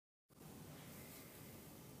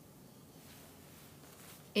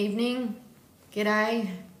evening, g'day,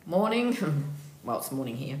 morning. Well, it's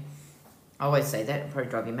morning here. I always say that, it'll probably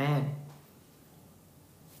drive you mad.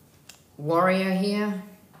 Warrior here.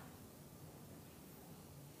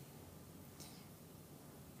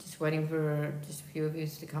 Just waiting for just a few of you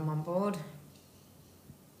to come on board.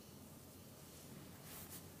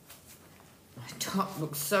 My top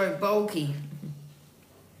looks so bulky.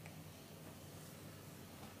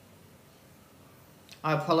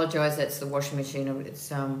 I apologise, that's the washing machine.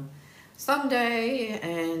 It's Sunday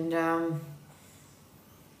and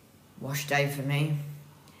wash day for me.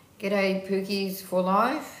 G'day Pookies for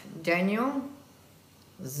life, Daniel,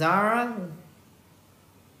 Zara,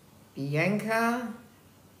 Bianca,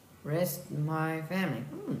 rest my family.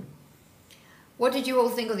 What did you all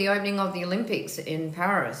think of the opening of the Olympics in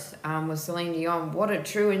Paris with Celine Dion? What a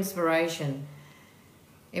true inspiration.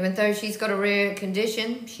 Even though she's got a rare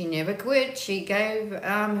condition, she never quit. She gave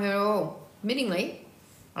her all. Admittingly,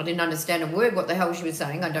 I didn't understand a word what the hell she was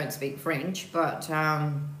saying. I don't speak French, but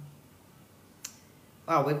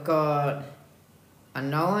well, we've got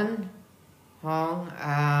Anoan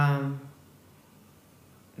Hong,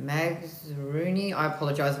 Mags Rooney. I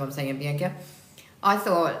apologise if I'm saying it, Bianca. I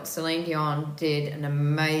thought Celine Dion did an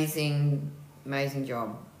amazing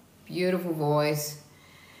job. Beautiful voice.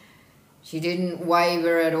 She didn't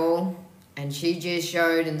waver at all, and she just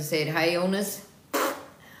showed and said, hey, illness,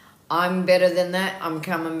 I'm better than that. I'm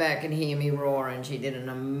coming back and hear me roar, and she did an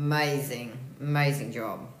amazing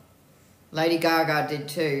job. Lady Gaga did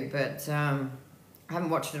too, but I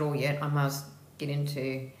haven't watched it all yet. I must get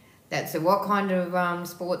into that. So what kind of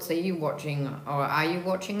sports are you watching, or are you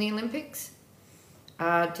watching the Olympics?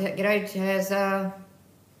 G'day, Tazza,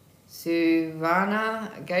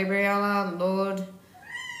 Suvana, Gabriella, Lord.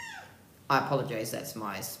 I apologise, that's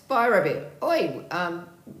my Spyro bit. Oi,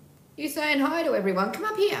 you saying hi to everyone? Come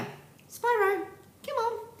up here. Spyro, come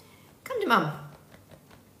on. Come to Mum.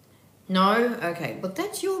 No? Okay, but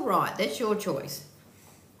that's your right. That's your choice.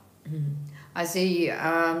 I see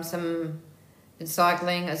some in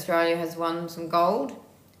cycling, Australia has won some gold.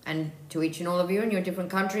 And to each and all of you in your different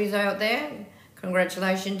countries out there,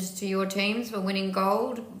 congratulations to your teams for winning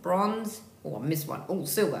gold, bronze, oh, I missed one. Oh,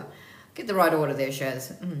 silver. Get the right order there,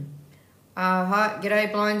 Shaz. Hi, g'day,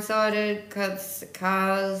 Blindsided,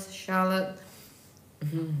 Cars, Charlotte,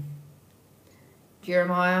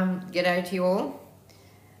 Jeremiah, g'day to you all.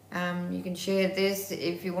 You can share this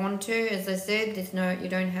if you want to. As I said, there's no, you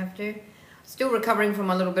don't have to. Still recovering from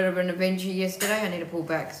a little bit of an adventure yesterday. I need to pull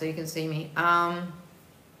back so you can see me.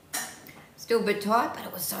 Still a bit tight, but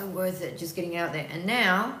it was so worth it just getting out there. And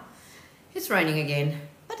now it's raining again,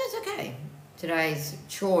 but that's okay. Today's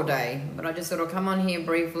chore day, but I just thought I'd come on here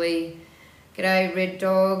briefly. G'day, Red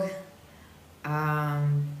Dog.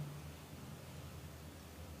 I'm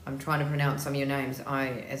trying to pronounce some of your names.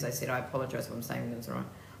 As I said, I apologise if I'm saying this wrong.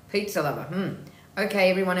 Pizza lover. Okay,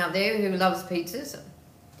 everyone out there who loves pizzas,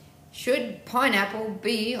 should pineapple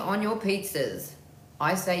be on your pizzas?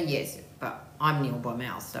 I say yes, but I'm nil by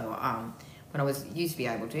mouth, so when I used to be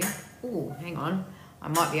able to. Oh, hang on. I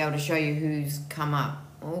might be able to show you who's come up.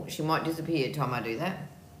 Oh, she might disappear time I do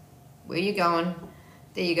that. Where you going?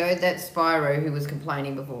 There you go, that's Spyro who was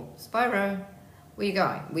complaining before. Spyro, where you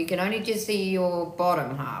going? We can only just see your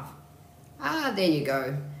bottom half. Ah, there you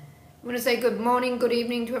go. I'm going to say good morning, good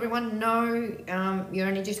evening to everyone. No, you're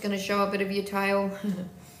only just going to show a bit of your tail.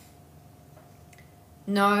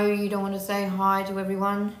 No, you don't want to say hi to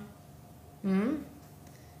everyone?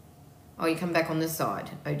 Oh, you come back on this side.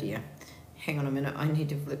 Oh dear. Hang on a minute, I need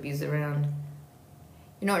to flip you around.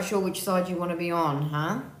 You're not sure which side you want to be on,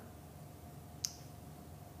 huh?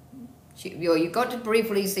 You got to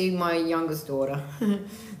briefly see my youngest daughter,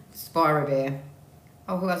 Spyro Bear.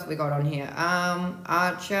 Oh, who else have we got on here?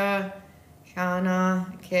 Archer,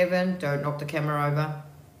 Shana, Kevin. Don't knock the camera over.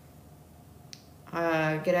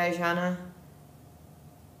 G'day, Shana.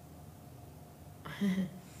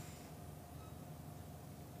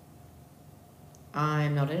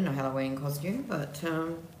 I'm not in a Halloween costume, but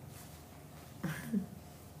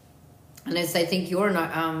unless they think you're in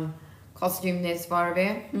a costume there, Spyro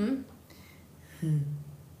Bear.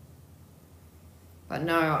 But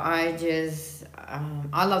no, I just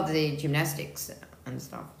I love the gymnastics and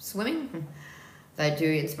stuff. Swimming, they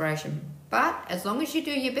do inspiration. But as long as you do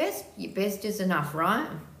your best is enough, right?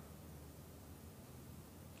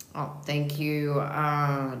 Oh, thank you,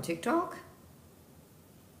 TikTok.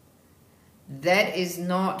 That is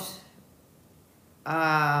not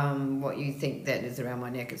what you think that is around my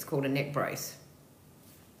neck. It's called a neck brace.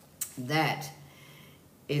 That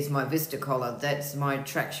is my Vista collar. That's my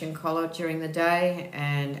traction collar during the day,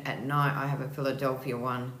 and at night I have a Philadelphia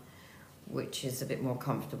one which is a bit more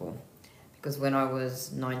comfortable. Because when I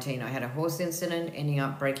was 19, I had a horse incident, ending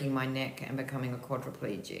up breaking my neck and becoming a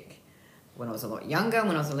quadriplegic. When I was a lot younger,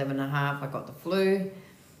 when I was 11 and a half, I got the flu,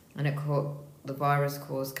 and the virus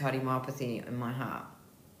caused cardiomyopathy in my heart.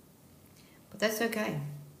 But that's okay.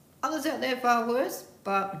 Others out there far worse,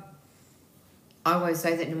 but I always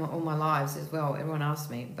say that in all my lives as well. Everyone asks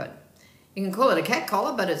me, but you can call it a cat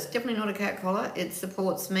collar, but it's definitely not a cat collar. It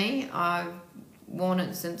supports me. I've worn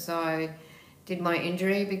it since I did my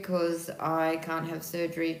injury because I can't have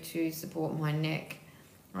surgery to support my neck.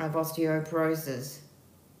 I have osteoporosis.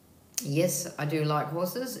 Yes, I do like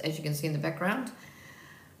horses, as you can see in the background.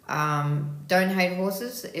 Don't hate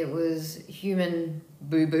horses. It was human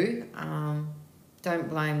boo-boo. Don't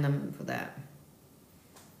blame them for that.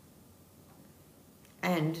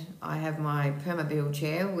 And I have my permobil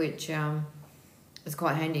chair, which is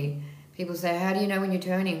quite handy. People say, how do you know when you're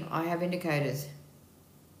turning? I have indicators.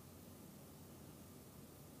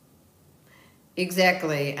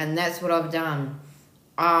 Exactly, and that's what I've done.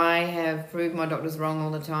 I have proved my doctors wrong all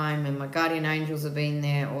the time, and my guardian angels have been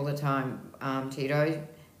there all the time, Tito.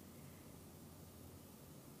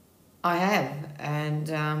 I have, and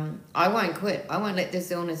I won't quit. I won't let this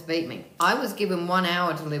illness beat me. I was given 1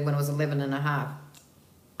 hour to live when I was 11 and a half.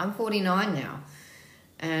 I'm 49 now,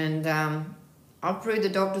 and I've proved the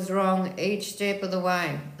doctors wrong each step of the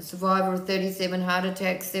way. A survivor of 37 heart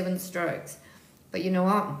attacks, 7 strokes. But you know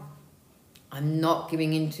what? I'm not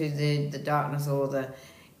giving into the darkness or the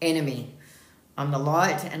enemy. I'm the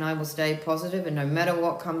light, and I will stay positive, and no matter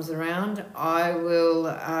what comes around, I will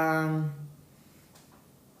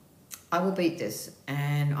beat this.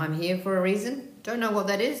 And I'm here for a reason. Don't know what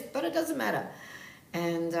that is, but it doesn't matter.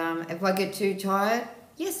 And if I get too tired,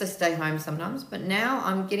 yes, I stay home sometimes, but now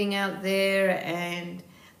I'm getting out there, and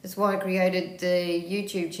that's why I created the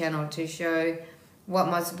YouTube channel, to show what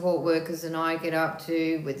my support workers and I get up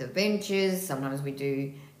to with adventures. Sometimes we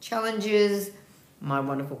do challenges, my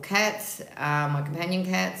wonderful cats, my companion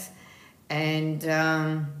cats, and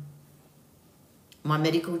my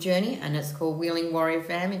medical journey, and it's called Wheeling Warrior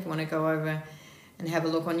Fam, if you want to go over and have a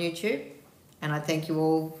look on YouTube. And I thank you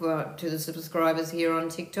all to the subscribers here on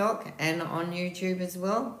TikTok and on YouTube as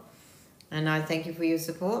well. And I thank you for your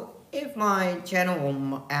support. If my channel,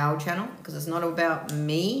 or our channel, because it's not about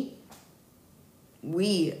me,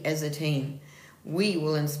 we as a team, we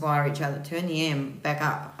will inspire each other. Turn the M back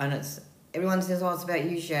up. And everyone says, oh, it's about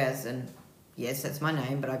you, Shaz. And yes, that's my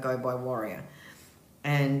name, but I go by Warrior.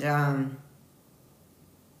 And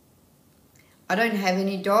I don't have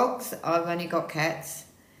any dogs. I've only got cats.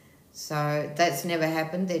 So that's never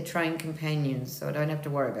happened. They're trained companions, so I don't have to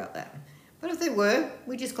worry about that. But if they were,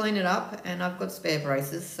 we just clean it up, and I've got spare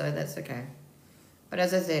braces, so that's okay. But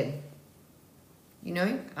as I said, you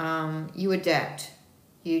know, you adapt.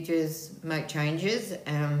 You just make changes.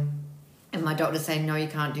 And my doctor's saying, no, you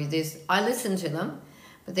can't do this. I listen to them,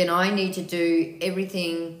 but then I need to do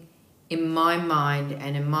everything in my mind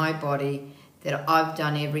and in my body, that I've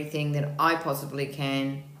done everything that I possibly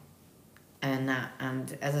can. And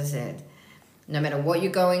as I said, no matter what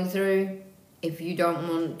you're going through, if you don't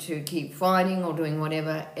want to keep fighting or doing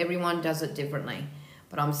whatever, everyone does it differently.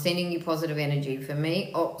 But I'm sending you positive energy. For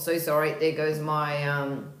me, oh, so sorry, there goes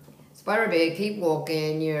my Spider Bear. Keep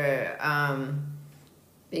walking, you're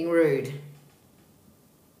being rude.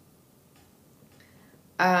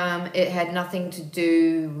 It had nothing to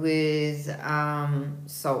do with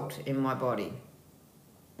salt in my body.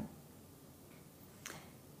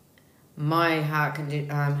 My heart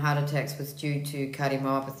attacks was due to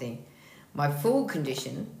cardiomyopathy. My full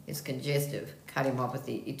condition is congestive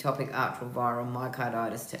cardiomyopathy, ectopic arterial viral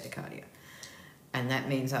myocarditis tachycardia. And that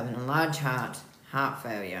means I have an enlarged heart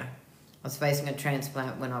failure. I was facing a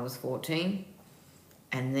transplant when I was 14.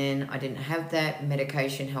 And then I didn't have that.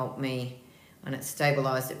 Medication helped me, and it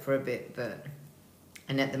stabilized it for a bit.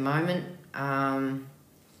 And at the moment, I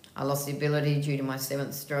lost the ability due to my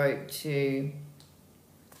 7th stroke to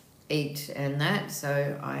eat and that,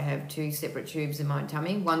 so I have 2 separate tubes in my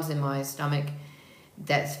tummy. One's in my stomach,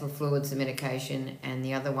 that's for fluids and medication, and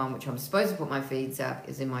the other one, which I'm supposed to put my feeds up,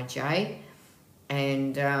 is in my J.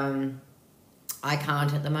 And I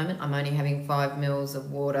can't at the moment. I'm only having 5 mils of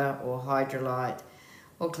water or hydrolyte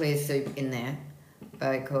or clear soup in there,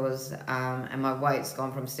 because and my weight's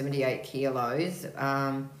gone from 78 kilos,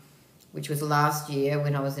 which was last year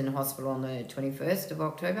when I was in hospital on the 21st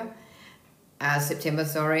of September,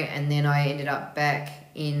 sorry, and then I ended up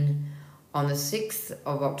back in on the 6th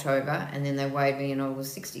of October, and then they weighed me and I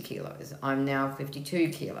was 60 kilos. I'm now 52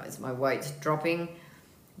 kilos. My weight's dropping,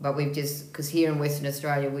 but we've just, because here in Western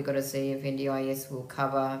Australia, we've got to see if NDIS will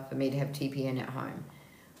cover for me to have TPN at home.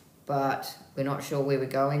 but we're not sure where we're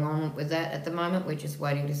going on with that at the moment. We're just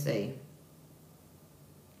waiting to see.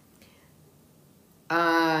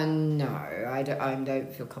 No, I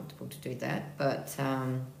don't feel comfortable to do that, but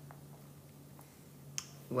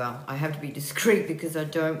well, I have to be discreet because I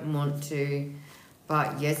don't want to.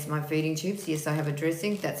 But yes, my feeding tubes. Yes, I have a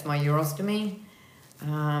dressing. That's my urostomy.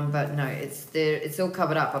 But no, it's there. It's all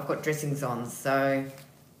covered up. I've got dressings on, so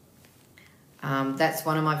that's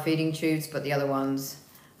one of my feeding tubes. But the other one's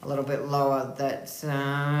a little bit lower. That's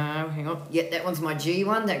hang on. Yeah, that one's my G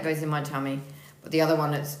one. That goes in my tummy. But the other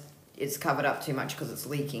one, it's covered up too much because it's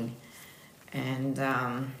leaking, and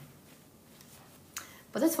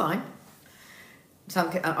but that's fine.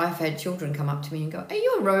 I've had children come up to me and go, "Are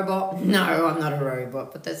you a robot?" No, I'm not a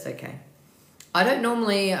robot, but that's okay. I don't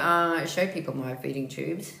normally show people my feeding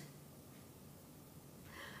tubes.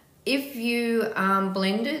 If you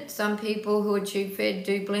blend it, some people who are tube fed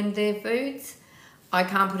do blend their foods. I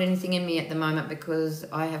can't put anything in me at the moment because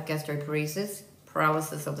I have gastroparesis,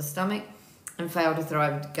 paralysis of the stomach, and failed to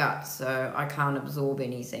thrive gut, so I can't absorb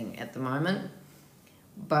anything at the moment.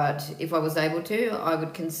 But if I was able to, I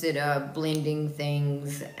would consider blending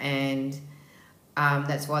things, and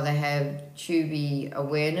that's why they have Tubey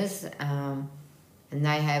awareness, and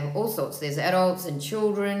they have all sorts. There's adults and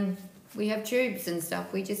children. We have tubes and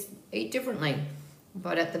stuff. We just eat differently.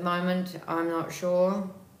 But at the moment, I'm not sure.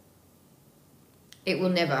 It will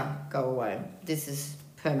never go away. This is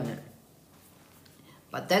permanent.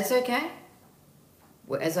 But that's okay.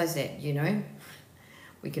 Well, as I said, you know,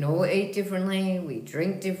 we can all eat differently, we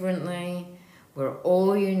drink differently, we're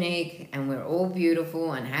all unique, and we're all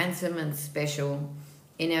beautiful and handsome and special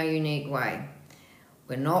in our unique way.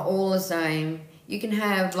 We're not all the same. You can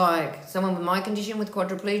have like someone with my condition with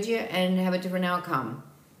quadriplegia and have a different outcome.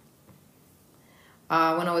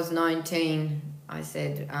 When I was 19, I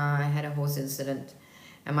said I had a horse incident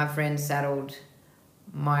and my friend saddled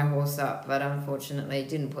my horse up, but unfortunately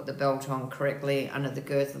didn't put the belt on correctly under the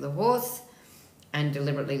girth of the horse and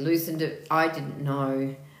deliberately loosened it. I didn't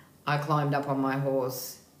know. I climbed up on my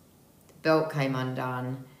horse, the belt came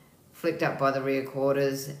undone, flicked up by the rear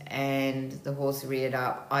quarters, and the horse reared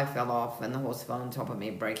up. I fell off and the horse fell on top of me,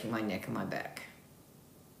 breaking my neck and my back.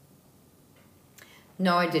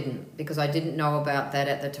 No, I didn't, because I didn't know about that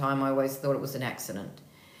at the time. I always thought it was an accident.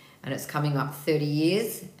 And it's coming up 30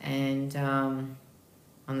 years, and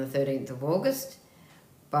on the 13th of August.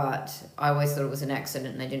 But I always thought it was an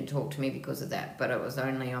accident, and they didn't talk to me because of that. But it was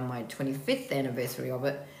only on my 25th anniversary of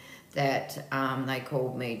it that they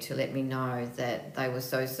called me to let me know that they were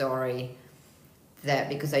so sorry, that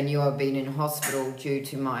because they knew I'd been in hospital due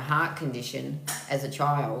to my heart condition as a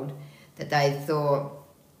child, that they thought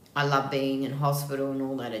I loved being in hospital and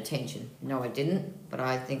all that attention. No, I didn't, but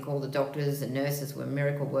I think all the doctors and nurses were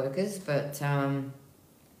miracle workers. But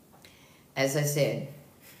as I said,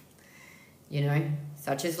 you know,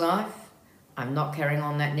 such is life. I'm not carrying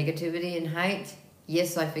on that negativity and hate.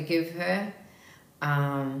 Yes, I forgive her.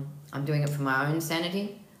 I'm doing it for my own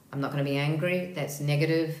sanity. I'm not going to be angry. That's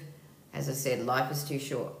negative. As I said, life is too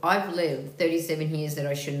short. I've lived 37 years that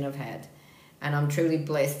I shouldn't have had, and I'm truly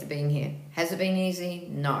blessed being here. Has it been easy?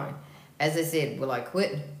 No. As I said, will I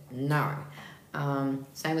quit? No.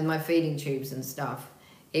 Same with my feeding tubes and stuff.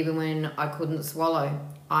 Even when I couldn't swallow,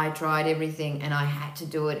 I tried everything, and I had to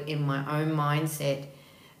do it in my own mindset.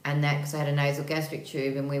 And that because I had a nasal gastric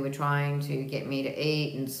tube, and we were trying to get me to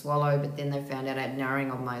eat and swallow, but then they found out I had narrowing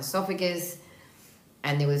of my esophagus,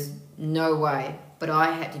 and there was no way. But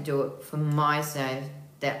I had to do it for my sake,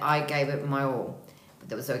 that I gave it my all. But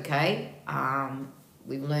that was okay.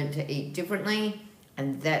 We've learned to eat differently,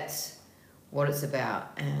 and that's what it's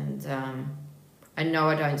about. And I know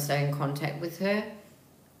I don't stay in contact with her,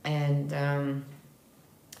 and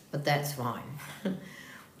but that's fine.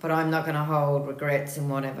 But I'm not going to hold regrets and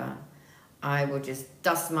whatever. I will just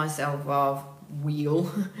dust myself off,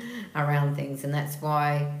 wheel around things. And that's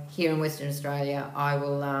why here in Western Australia, I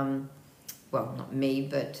will, well, not me,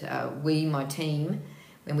 but we, my team,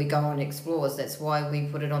 when we go on explores, that's why we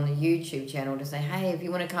put it on the YouTube channel to say, hey, if you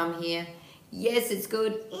want to come here, yes, it's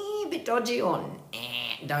good, a bit dodgy, or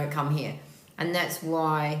don't come here. And that's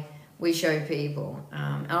why we show people.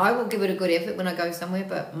 And I will give it a good effort when I go somewhere,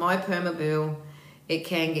 but my permabil, it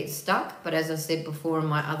can get stuck. But as I said before in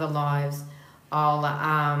my other lives, I'll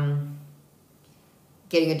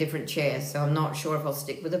getting a different chair. So I'm not sure if I'll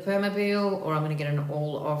stick with a permabil or I'm going to get an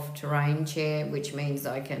all-off terrain chair, which means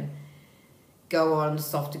I can go on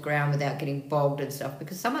softer ground without getting bogged and stuff.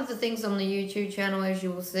 Because some of the things on the YouTube channel, as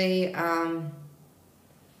you will see, I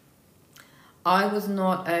was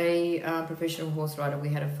not a professional horse rider. We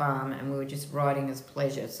had a farm and we were just riding as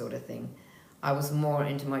pleasure sort of thing. I was more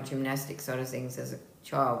into my gymnastic side of things as a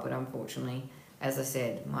child, but unfortunately, as I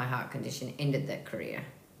said, my heart condition ended that career.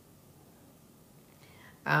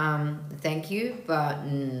 Thank you, but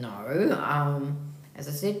no. As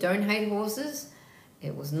I said, don't hate horses.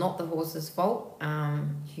 It was not the horse's fault,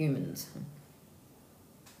 humans.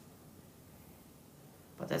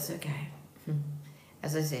 But that's okay.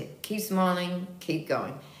 As I said, keep smiling, keep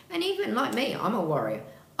going. And even like me, I'm a warrior.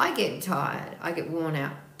 I get tired, I get worn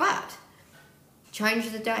out, but change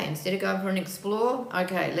the day. Instead of going for an explore,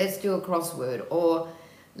 okay, let's do a crossword, or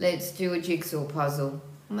let's do a jigsaw puzzle.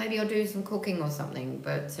 Maybe I'll do some cooking or something,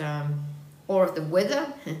 but, or if the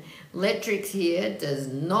weather, Electrics here does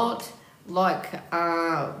not like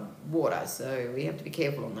water, so we have to be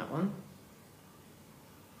careful on that one.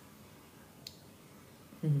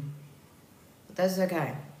 But that's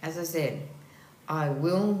okay. As I said, I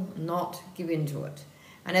will not give in to it.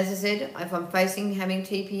 And as I said, if I'm facing having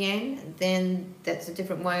TPN, then that's a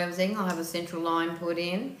different way of saying I'll have a central line put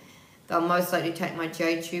in. They'll most likely take my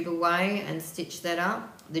J tube away and stitch that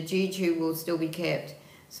up. The G tube will still be kept,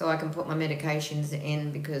 so I can put my medications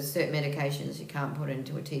in, because certain medications you can't put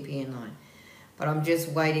into a TPN line. But I'm just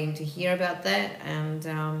waiting to hear about that, and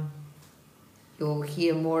you'll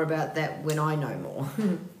hear more about that when I know more.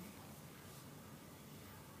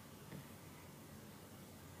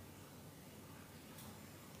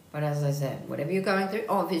 But as I said, whatever you're going through,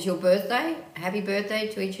 oh, if it's your birthday, happy birthday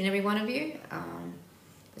to each and every one of you.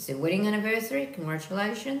 If it's your wedding anniversary,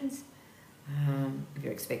 congratulations. If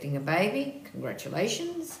you're expecting a baby,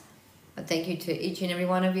 congratulations. But thank you to each and every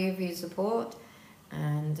one of you for your support.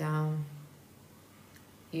 And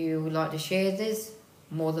you would like to share this,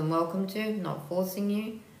 more than welcome to, not forcing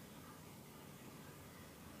you.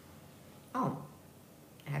 Oh,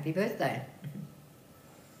 happy birthday.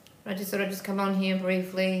 I just thought I'd just come on here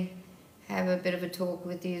briefly, have a bit of a talk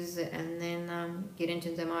with you, and then get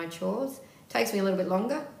into my chores. Takes me a little bit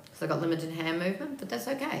longer because I've got limited hand movement, but that's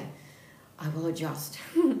okay. I will adjust.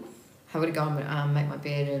 I've got to go and make my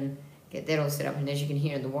bed and get that all set up, and as you can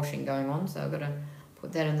hear, the washing going on, so I've got to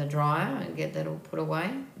put that in the dryer and get that all put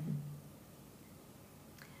away.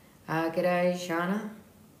 G'day, Shana,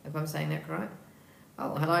 if I'm saying that correct.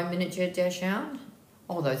 Oh, hello, Miniature Dashhound.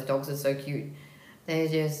 Oh, those dogs are so cute. They're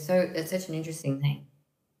just so, it's such an interesting thing.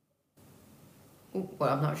 Ooh,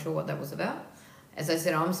 well, I'm not sure what that was about. As I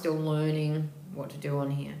said, I'm still learning what to do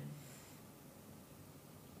on here.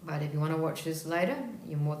 But if you want to watch this later,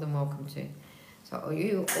 you're more than welcome to. So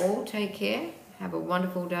you all take care. Have a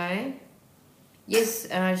wonderful day. Yes,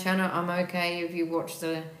 Shana, I'm okay if you watch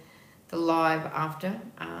the live after.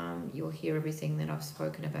 You'll hear everything that I've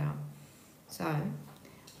spoken about. So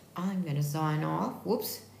I'm going to sign off.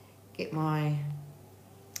 Whoops. Get my...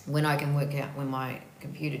 When I can work out when my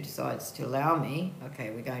computer decides to allow me. Okay,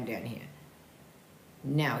 we're going down here.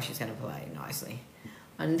 Now she's going to play nicely.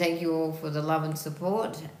 And thank you all for the love and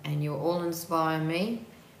support, and you all inspire me,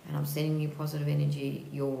 and I'm sending you positive energy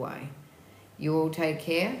your way. You all take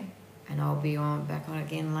care, and I'll be back on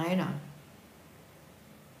again later.